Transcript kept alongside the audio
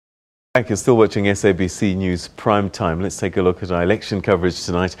Back, you're still watching SABC News Prime Time. Let's take a look at our election coverage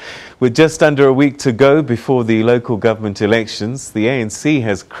tonight. With just under a week to go before the local government elections, the ANC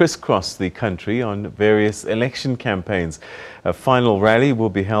has crisscrossed the country on various election campaigns. A final rally will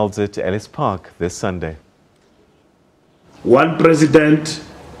be held at Ellis Park this Sunday. One president,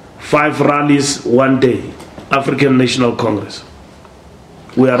 5 rallies, 1 day. African National Congress.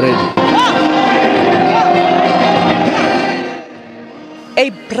 We are ready. A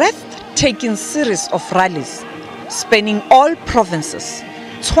breathtaking series of rallies spanning all provinces.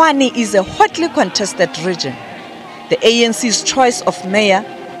 Tshwane is a hotly contested region. The ANC's choice of mayor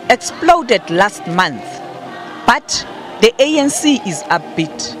exploded last month, but the ANC is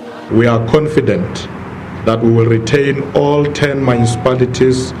upbeat. We are confident that we will retain all 10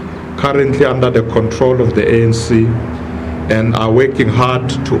 municipalities currently under the control of the ANC and are working hard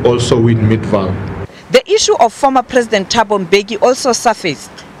to also win Midvaal. The issue of former President Thabo Mbeki also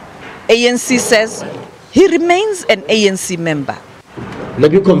surfaced. ANC says he remains an ANC member.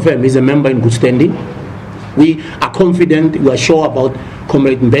 Let me confirm, he's a member in good standing. We are confident, we are sure about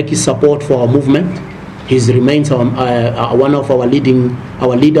Comrade Mbeki's support for our movement. He remains one of our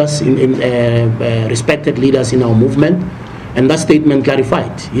leaders, respected leaders in our movement. And that statement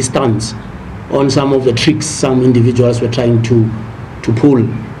clarified his stance on some of the tricks some individuals were trying to pull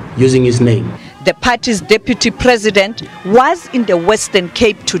using his name. The party's deputy president was in the Western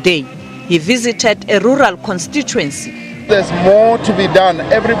Cape today. He visited a rural constituency. There's more to be done.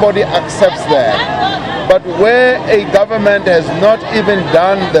 Everybody accepts that. But where a government has not even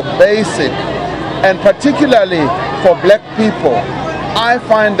done the basic, and particularly for black people, I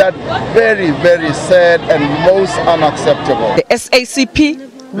find that very, very sad and most unacceptable. The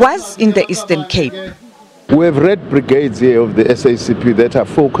SACP was in the Eastern Cape. We have red brigades here of the SACP that are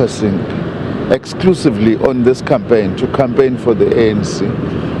focusing exclusively on this campaign, to campaign for the ANC.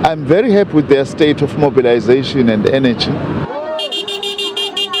 I'm very happy with their state of mobilization and energy.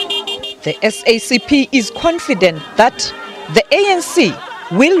 The SACP is confident that the ANC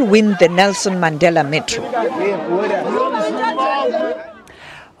will win the Nelson Mandela Metro.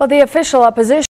 Well, the official opposition